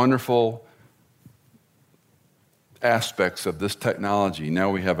the wonderful aspects of this technology, now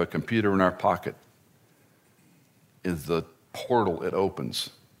we have a computer in our pocket, is the portal it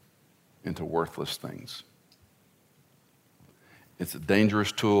opens into worthless things. It's a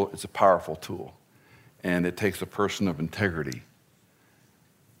dangerous tool, it's a powerful tool, and it takes a person of integrity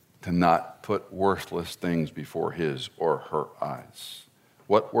to not put worthless things before his or her eyes.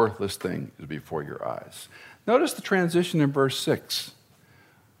 What worthless thing is before your eyes? Notice the transition in verse 6.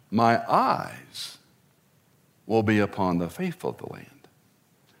 My eyes will be upon the faithful of the land,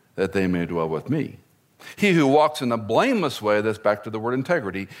 that they may dwell with me. He who walks in a blameless way, that's back to the word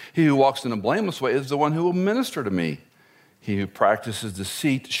integrity, he who walks in a blameless way is the one who will minister to me. He who practices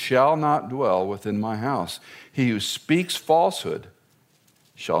deceit shall not dwell within my house. He who speaks falsehood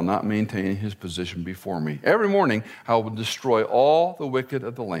shall not maintain his position before me. Every morning I will destroy all the wicked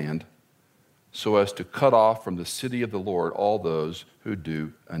of the land, so as to cut off from the city of the Lord all those who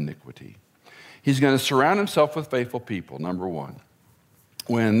do iniquity. He's going to surround himself with faithful people, number 1.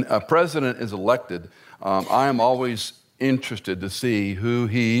 When a president is elected, I am always interested to see who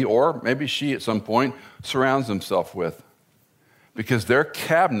he, or maybe she at some point, surrounds himself with. Because their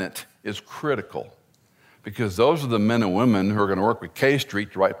cabinet is critical. Because those are the men and women who are going to work with K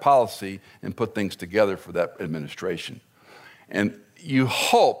Street to write policy and put things together for that administration. And you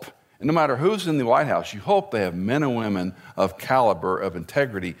hope, and no matter who's in the White House, you hope they have men and women of caliber, of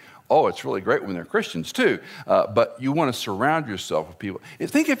integrity. Oh, it's really great when they're Christians too, but you want to surround yourself with people.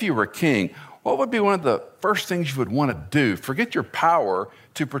 Think if you were a king, what would be one of the first things you would want to do? Forget your power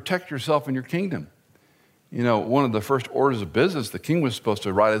to protect yourself and your kingdom. You know, one of the first orders of business, the king was supposed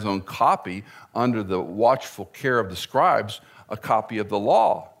to write his own copy under the watchful care of the scribes, a copy of the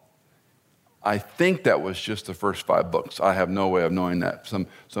law. I think that was just the first 5 books. I have no way of knowing that. Some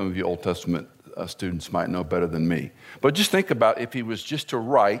of you Old Testament students might know better than me. But just think about if he was just to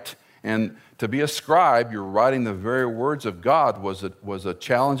write, and to be a scribe, you're writing the very words of God was a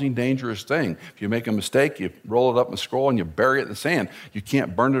challenging, dangerous thing. If you make a mistake, you roll it up in a scroll and you bury it in the sand. You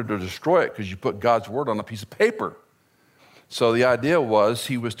can't burn it or destroy it because you put God's word on a piece of paper. So the idea was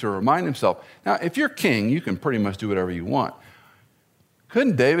he was to remind himself. Now, if you're king, you can pretty much do whatever you want.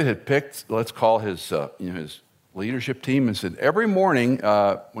 Couldn't David have picked, let's call his leadership team and said, every morning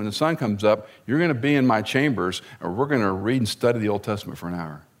when the sun comes up, you're going to be in my chambers, or we're going to read and study the Old Testament for an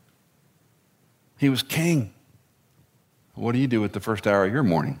hour. He was king. What do you do with the first hour of your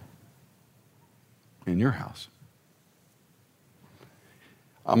morning in your house?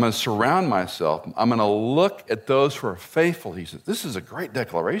 I'm going to surround myself. I'm going to look at those who are faithful. He says, this is a great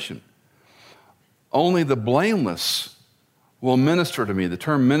declaration. Only the blameless will minister to me. The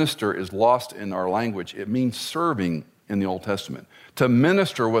term minister is lost in our language. It means serving in the Old Testament. To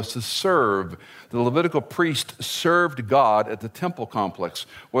minister was to serve. The Levitical priest served God at the temple complex,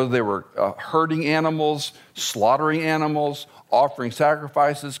 whether they were herding animals, slaughtering animals, offering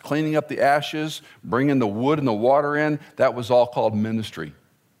sacrifices, cleaning up the ashes, bringing the wood and the water in. That was all called ministry.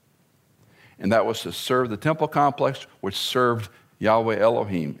 And that was to serve the temple complex, which served Yahweh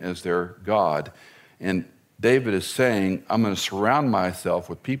Elohim as their God. And David is saying, I'm going to surround myself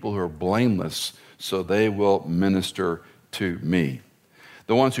with people who are blameless so they will minister to me.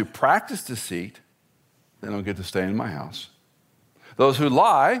 The ones who practice deceit, they don't get to stay in my house. Those who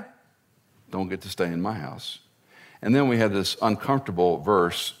lie don't get to stay in my house. And then we have this uncomfortable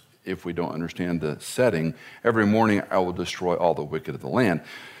verse if we don't understand the setting. Every morning I will destroy all the wicked of the land.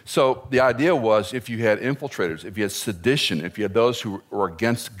 So the idea was if you had infiltrators, if you had sedition, if you had those who were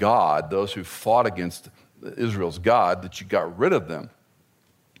against God, those who fought against Israel's God, that you got rid of them.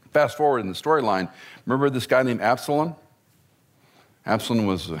 Fast forward in the storyline, remember this guy named Absalom? Absalom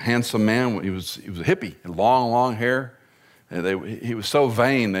was a handsome man. He was a hippie, had long hair. And he was so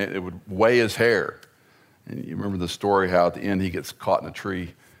vain that it would weigh his hair. And you remember the story how at the end he gets caught in a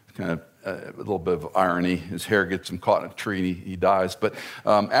tree, kind of a little bit of irony. His hair gets him caught in a tree and he dies. But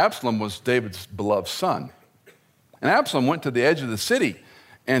Absalom was David's beloved son. And Absalom went to the edge of the city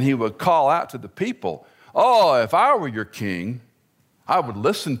and he would call out to the people, "Oh, if I were your king, I would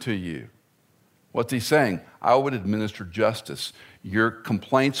listen to you." What's he saying? I would administer justice. Your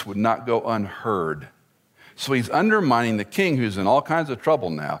complaints would not go unheard. So he's undermining the king who's in all kinds of trouble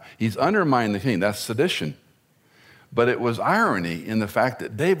now. He's undermining the king. That's sedition. But it was irony in the fact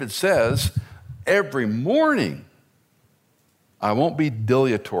that David says, every morning, I won't be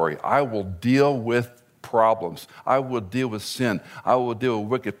dilatory. I will deal with problems. I will deal with sin. I will deal with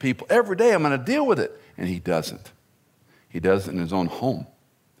wicked people. Every day I'm going to deal with it. And he doesn't. He does it in his own home.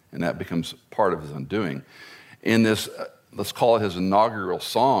 And that becomes part of his undoing. In this, let's call it his inaugural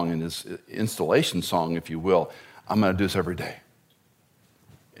song, and his installation song, if you will, I'm going to do this every day.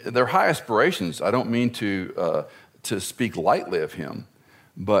 They're high aspirations. I don't mean to speak lightly of him,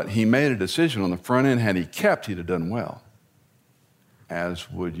 but he made a decision on the front end. Had he kept, he'd have done well.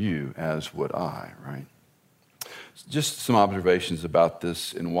 As would you, as would I, right? Just some observations about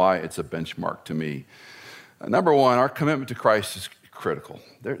this and why it's a benchmark to me. Number one, our commitment to Christ is critical.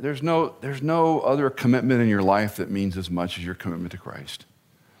 There's no other commitment in your life that means as much as your commitment to Christ.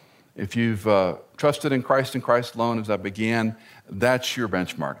 If you've trusted in Christ and Christ alone as I began, that's your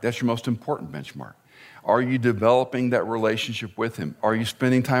benchmark. That's your most important benchmark. Are you developing that relationship with him? Are you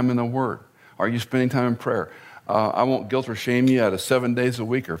spending time in the Word? Are you spending time in prayer? I won't guilt or shame you out of 7 days a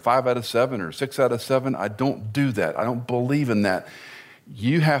week or 5 out of 7 or 6 out of 7. I don't do that. I don't believe in that.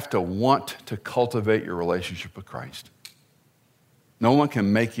 You have to want to cultivate your relationship with Christ. No one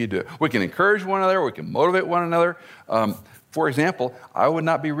can make you do it. We can encourage one another. We can motivate one another. For example, I would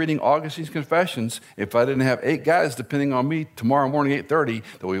not be reading Augustine's Confessions if I didn't have 8 guys depending on me tomorrow morning, 8:30,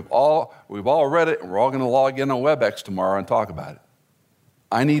 that we've all read it, and we're all going to log in on WebEx tomorrow and talk about it.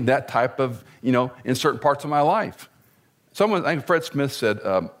 I need that type of, in certain parts of my life. I think Fred Smith said,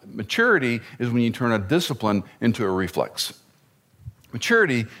 maturity is when you turn a discipline into a reflex.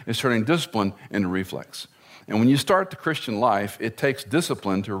 Maturity is turning discipline into reflex. And when you start the Christian life, it takes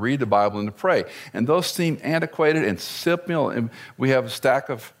discipline to read the Bible and to pray. And those seem antiquated and simple. And we have a stack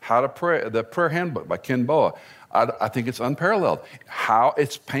of How to Pray, the Prayer Handbook by Ken Boa. I think it's unparalleled.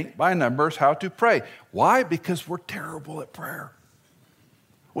 It's paint by numbers, how to pray. Why? Because we're terrible at prayer.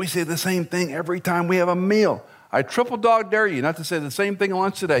 We say the same thing every time we have a meal. I triple dog dare you not to say the same thing at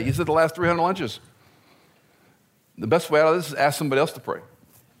lunch today. You said the last 300 lunches. The best way out of this is ask somebody else to pray.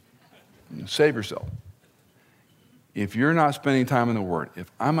 Save yourself. If you're not spending time in the Word, if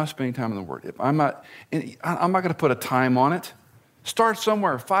I'm not spending time in the Word, I'm not going to put a time on it. Start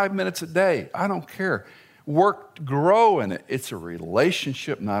somewhere, 5 minutes a day. I don't care. Grow in it. It's a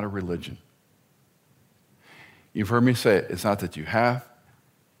relationship, not a religion. You've heard me say it. It's not that you have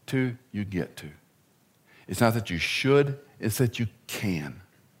to, you get to. It's not that you should, it's that you can.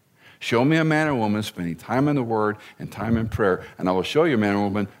 Show me a man or woman spending time in the Word and time in prayer, and I will show you a man or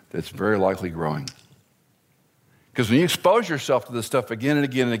woman that's very likely growing. Because when you expose yourself to this stuff again and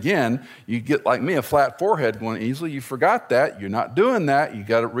again and again, you get, like me, a flat forehead going easily. You forgot that. You're not doing that. You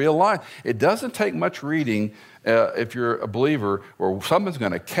got to realign. It doesn't take much reading if you're a believer where someone's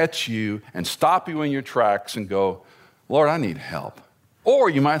going to catch you and stop you in your tracks and go, Lord, I need help. Or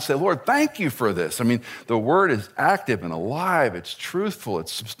you might say, Lord, thank you for this. I mean, the Word is active and alive. It's truthful.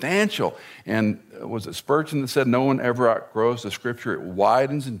 It's substantial. And was it Spurgeon that said, no one ever outgrows the Scripture? It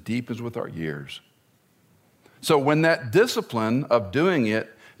widens and deepens with our years. So when that discipline of doing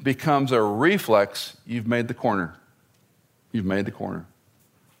it becomes a reflex, you've made the corner. You've made the corner.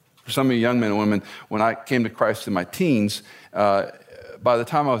 For some of you young men and women, when I came to Christ in my teens, by the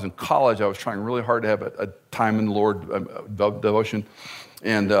time I was in college, I was trying really hard to have a time in the Lord devotion.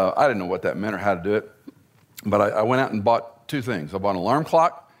 And I didn't know what that meant or how to do it. But I went out and bought 2 things. I bought an alarm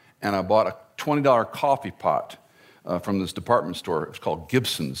clock, and I bought a $20 coffee pot. From this department store. It was called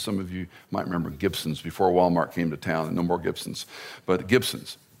Gibson's. Some of you might remember Gibson's before Walmart came to town, and no more Gibson's. But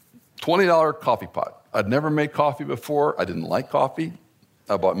Gibson's. $20 coffee pot. I'd never made coffee before. I didn't like coffee.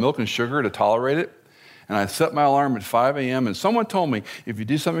 I bought milk and sugar to tolerate it. And I set my alarm at 5 a.m. And someone told me, if you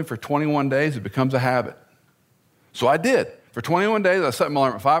do something for 21 days, it becomes a habit. So I did. For 21 days, I set my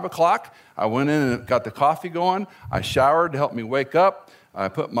alarm at 5 o'clock. I went in and got the coffee going. I showered to help me wake up. I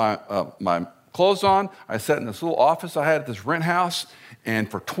put my clothes on. I sat in this little office I had at this rent house.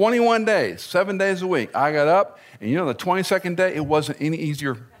 And for 21 days, 7 days a week, I got up. And you know, the 22nd day, it wasn't any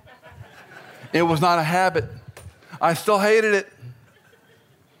easier. It was not a habit. I still hated it.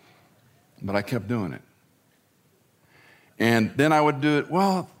 But I kept doing it. And then I would do it,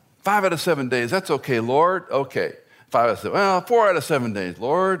 5 out of 7 days, that's okay, Lord. Okay. 5 out of 7, 4 out of 7 days,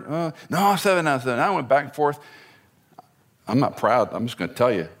 Lord. No, 7 out of 7. I went back and forth. I'm not proud. I'm just going to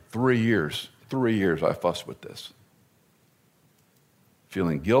tell you, 3 years I fussed with this.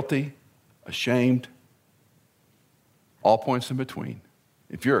 Feeling guilty, ashamed, all points in between.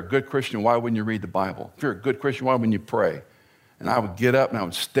 If you're a good Christian, why wouldn't you read the Bible? If you're a good Christian, why wouldn't you pray? And I would get up and I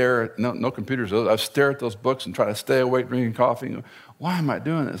would stare at, no computers, I would stare at those books and try to stay awake drinking coffee. And go, why am I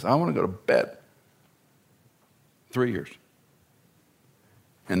doing this? I want to go to bed. 3 years.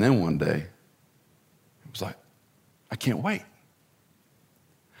 And then one day, it was like, I can't wait.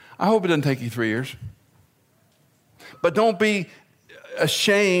 I hope it doesn't take you 3 years. But don't be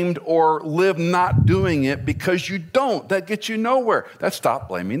ashamed or live not doing it because you don't. That gets you nowhere. That's stop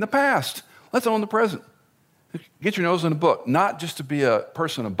blaming the past. Let's own the present. Get your nose in the book, not just to be a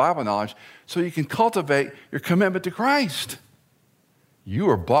person of Bible knowledge, so you can cultivate your commitment to Christ. You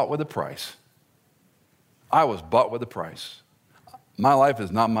are bought with a price. I was bought with a price. My life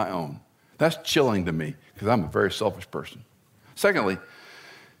is not my own. That's chilling to me because I'm a very selfish person. Secondly,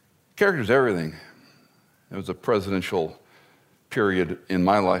 character is everything. There was a presidential period in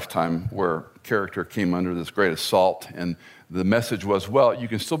my lifetime where character came under this great assault, and the message was, well, you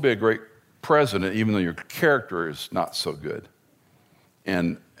can still be a great president even though your character is not so good.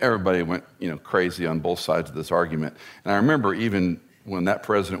 And everybody went, crazy on both sides of this argument. And I remember even when that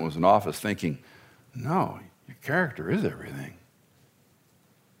president was in office thinking, no, your character is everything.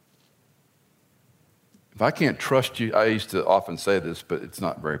 If I can't trust you, I used to often say this, but it's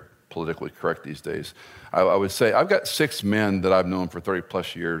not very politically correct these days. I would say, I've got 6 men that I've known for 30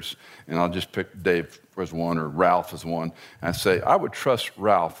 plus years, and I'll just pick Dave as one or Ralph as one. And I say, I would trust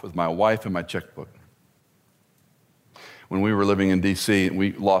Ralph with my wife and my checkbook. When we were living in D.C.,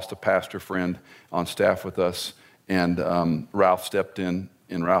 we lost a pastor friend on staff with us, and Ralph stepped in,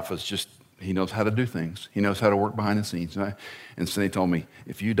 and Ralph is just, he knows how to do things. He knows how to work behind the scenes. And Cindy told me,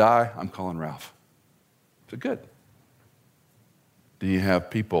 if you die, I'm calling Ralph. I said, good. Do you have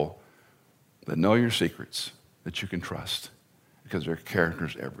people that know your secrets that you can trust? Because their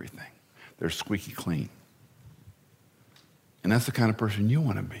character's everything. They're squeaky clean. And that's the kind of person you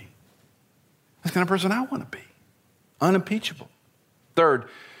want to be. That's the kind of person I want to be. Unimpeachable. Third,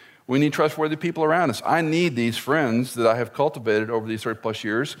 we need trustworthy people around us. I need these friends that I have cultivated over these 30 plus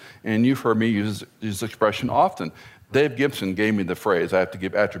years, and you've heard me use this expression often. Dave Gibson gave me the phrase, I have to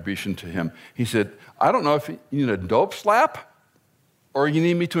give attribution to him. He said, I don't know if you need a dope slap or you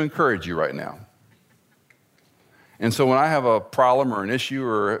need me to encourage you right now. And so when I have a problem or an issue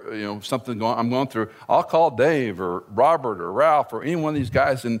or something I'm going through, I'll call Dave or Robert or Ralph or any one of these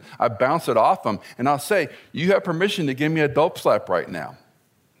guys, and I bounce it off them, and I'll say, you have permission to give me a dope slap right now.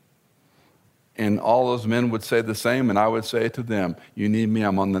 And all those men would say the same, and I would say to them, you need me,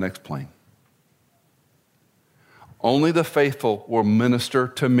 I'm on the next plane. Only the faithful will minister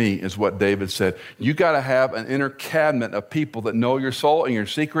to me, is what David said. You got to have an inner cabinet of people that know your soul and your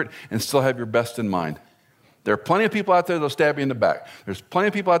secret and still have your best in mind. There are plenty of people out there that will stab you in the back. There's plenty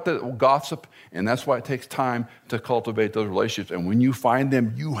of people out there that will gossip, and that's why it takes time to cultivate those relationships. And when you find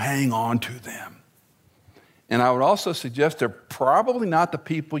them, you hang on to them. And I would also suggest they're probably not the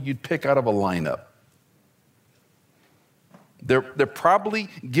people you'd pick out of a lineup. They're probably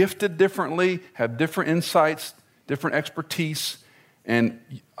gifted differently, have different insights, different expertise. And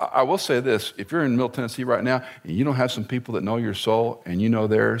I will say this, if you're in Middle Tennessee right now and you don't have some people that know your soul and you know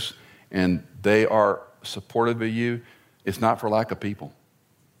theirs and they are supportive of you, it's not for lack of people.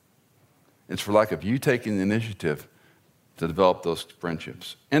 It's for lack of you taking the initiative to develop those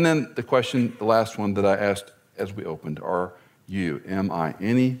friendships. And then the question, the last one that I asked as we opened, am I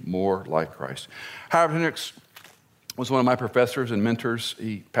any more like Christ? Howard Hendricks was one of my professors and mentors.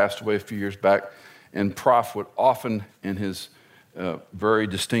 He passed away a few years back. And Prof would often, in his very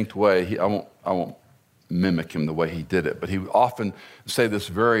distinct way, I won't mimic him the way he did it, but he would often say this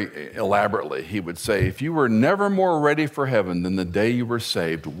very elaborately. He would say, if you were never more ready for heaven than the day you were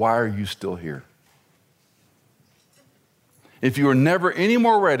saved, why are you still here? If you were never any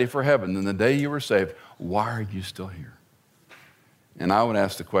more ready for heaven than the day you were saved, why are you still here? And I would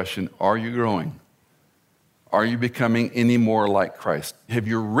ask the question, are you growing? Are you becoming any more like Christ? Have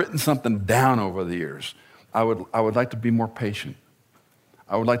you written something down over the years I would like to be more patient.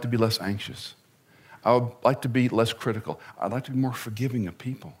 I would like to be less anxious. I would like to be less critical. I'd like to be more forgiving of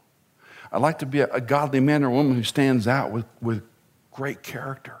people. I'd like to be a godly man or woman who stands out with great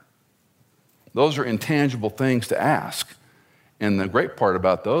character. Those are intangible things to ask. And the great part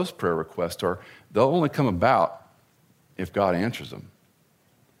about those prayer requests are they'll only come about if God answers them.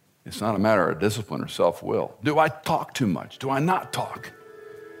 It's not a matter of discipline or self-will. Do I talk too much? Do I not talk?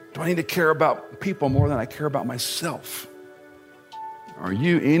 Do I need to care about people more than I care about myself? Are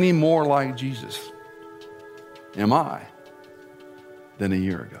you any more like Jesus? Am I? Than a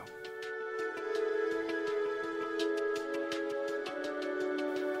year ago?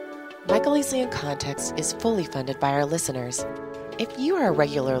 Michael Easley in Context is fully funded by our listeners. If you are a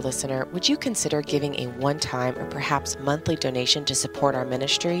regular listener, would you consider giving a one-time or perhaps monthly donation to support our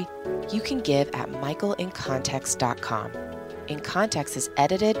ministry? You can give at michaelincontext.com. In Context is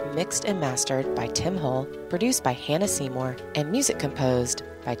edited, mixed, and mastered by Tim Hull, produced by Hannah Seymour, and music composed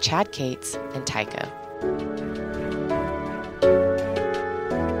by Chad Cates and Tycho.